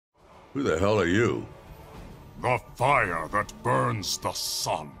Who the hell are you? The fire that burns the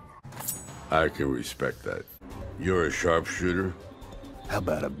sun. I can respect that. You're a sharpshooter? How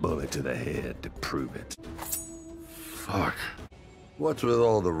about a bullet to the head to prove it? Fuck. What's with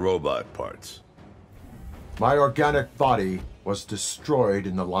all the robot parts? My organic body was destroyed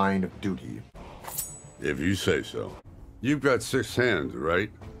in the line of duty. If you say so. You've got 6 hands,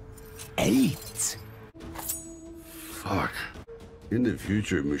 right? 8. Fuck. In the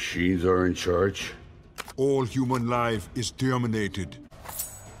future, machines are in charge? All human life is terminated.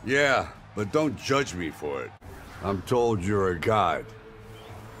 Yeah, but don't judge me for it. I'm told you're a god.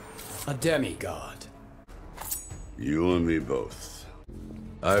 A demigod. You and me both.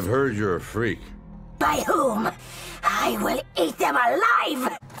 I've heard you're a freak. By whom? I will eat them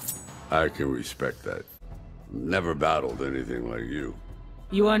alive! I can respect that. Never battled anything like you.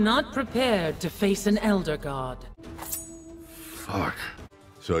 You are not prepared to face an Elder God. Fuck.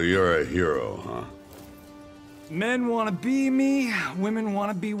 So you're a hero, huh? Men want to be me, women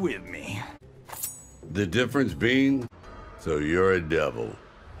want to be with me. The difference being, so you're a devil.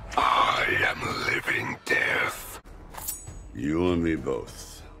 I am living death. You and me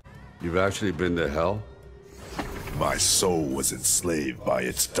both. You've actually been to hell? My soul was enslaved by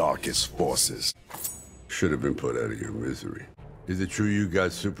its darkest forces. Should have been put out of your misery. Is it true you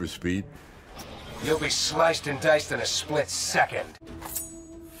got super speed? You'll be sliced and diced in a split second.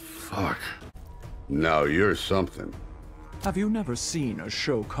 Fuck. Now you're something. Have you never seen a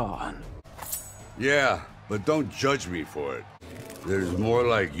Shokan? Yeah, but don't judge me for it. There's more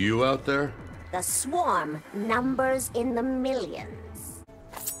like you out there? The swarm numbers in the millions.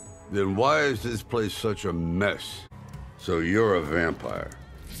 Then why is this place such a mess? So you're a vampire.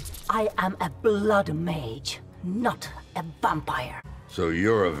 I am a blood mage, not a vampire. So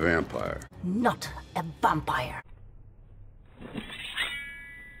you're a vampire. Not a vampire.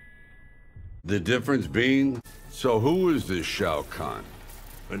 The difference being, so who is this Shao Kahn?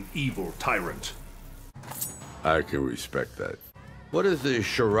 An evil tyrant. I can respect that. What is the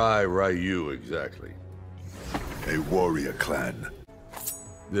Shirai Ryu exactly? A warrior clan.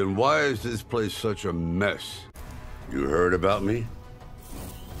 Then why is this place such a mess? You heard about me?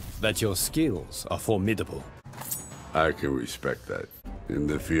 That your skills are formidable. I can respect that. In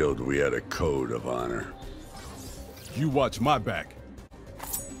the field, we had a code of honor. You watch my back.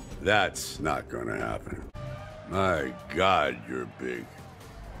 That's not gonna happen. My God, you're big.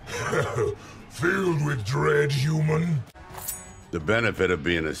 Filled with dread, human. The benefit of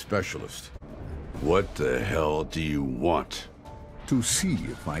being a specialist. What the hell do you want? To see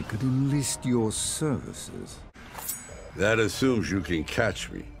if I could enlist your services. That assumes you can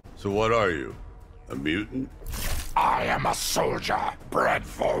catch me. So what are you? A mutant? I am a soldier, bred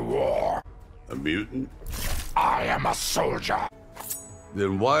for war. A mutant? I am a soldier.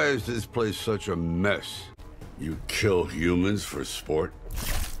 Then why is this place such a mess? You kill humans for sport?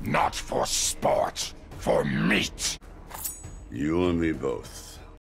 Not for sport, for meat. You and me both.